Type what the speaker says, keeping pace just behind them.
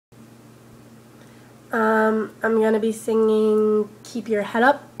I'm going to be singing Keep Your Head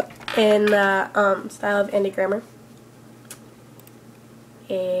Up in the style of Andy Grammer.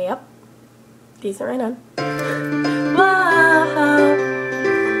 Yep. Decent right on. Whoa.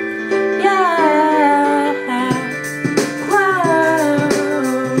 Yeah. Whoa.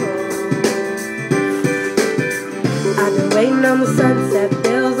 I've been waiting on the sunset,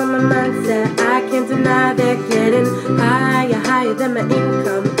 bills on my mindset. I can't deny they're getting higher, higher than my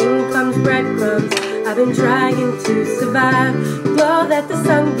income. Income's breadcrumbs. I've been trying to survive. Glow that the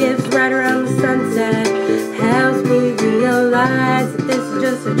sun gives right around the sunset helps me realize that this is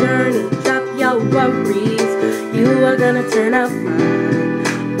just a journey. Drop your worries, you are gonna turn out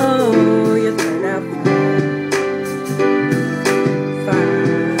fine. Oh, you'll turn out fine.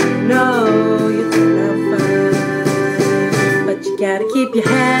 Fine, oh, you'll turn out fine. But you gotta keep your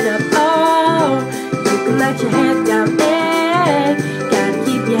head up, oh. You can let your head down, hey. Gotta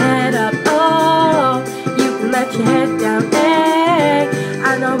keep your head up, oh. You can let your head down, hey.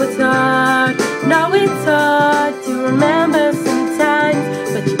 I know it's hard to remember sometimes,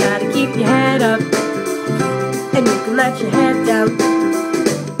 but you gotta keep your head up, and you can let your head down.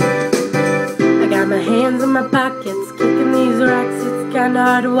 I got my hands in my pockets, kicking these rocks. It's kinda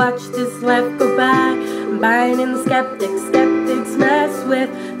hard to watch this life go by. I'm buying in the skeptics mess with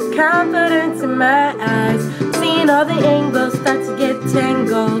the confidence in my eyes. Seeing all the angles start to get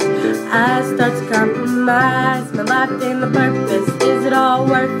tangled, I start to compromise. My life and the purpose, is it all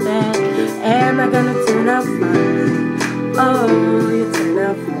worth it? Am I gonna turn out fine? Oh, you turn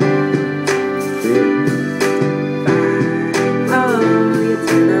out fine. Fine. Oh, you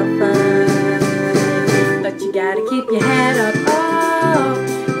turn out fine. But you gotta keep your head up, oh.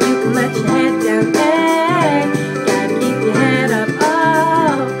 You can let your head down, hey. Gotta keep your head up,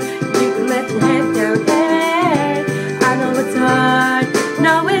 oh. You can let your head down, hey. I know it's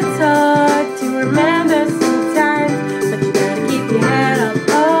hard to remember sometimes, but you gotta keep your head up,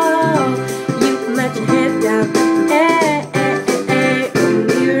 oh. You can let your head down, hey, hey, hey, hey.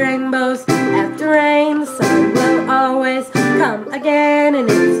 Only rainbows after rain, the sun will always come again, and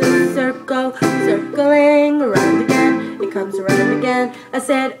it's a circle, circling around again. It comes around again. I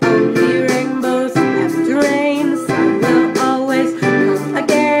said only rainbows after rain, the sun will always come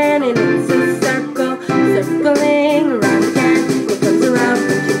again, and it's a circle, circling around again. It comes around,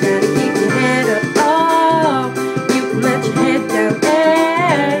 but you gotta keep your head up, oh. You can let your head down,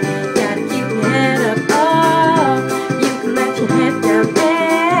 hey. Gotta keep your head up, oh. You can let your head down,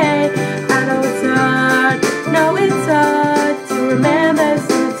 hey. I know it's hard to remember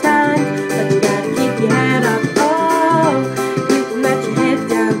sometimes, but you gotta keep your head up, oh. You can let your head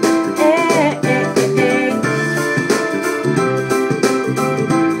down, hey, hey, hey, hey.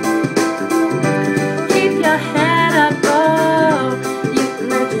 Keep your head up, oh. You can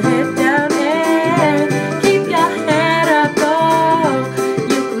let your head down, hey. Keep your head up, oh.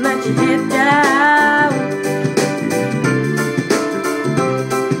 You can let your head down.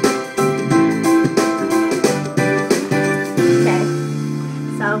 Okay,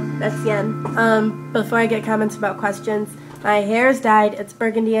 so that's the end. Before I get comments about questions, my hair's dyed. It's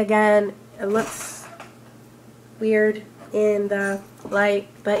burgundy again. It looks weird in the light,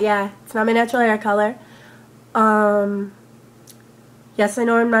 but yeah, it's not my natural hair color. Yes, I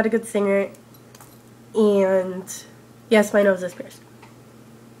know I'm not a good singer, and yes, my nose is pierced.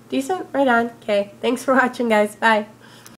 Decent? Right on. Okay, thanks for watching, guys. Bye.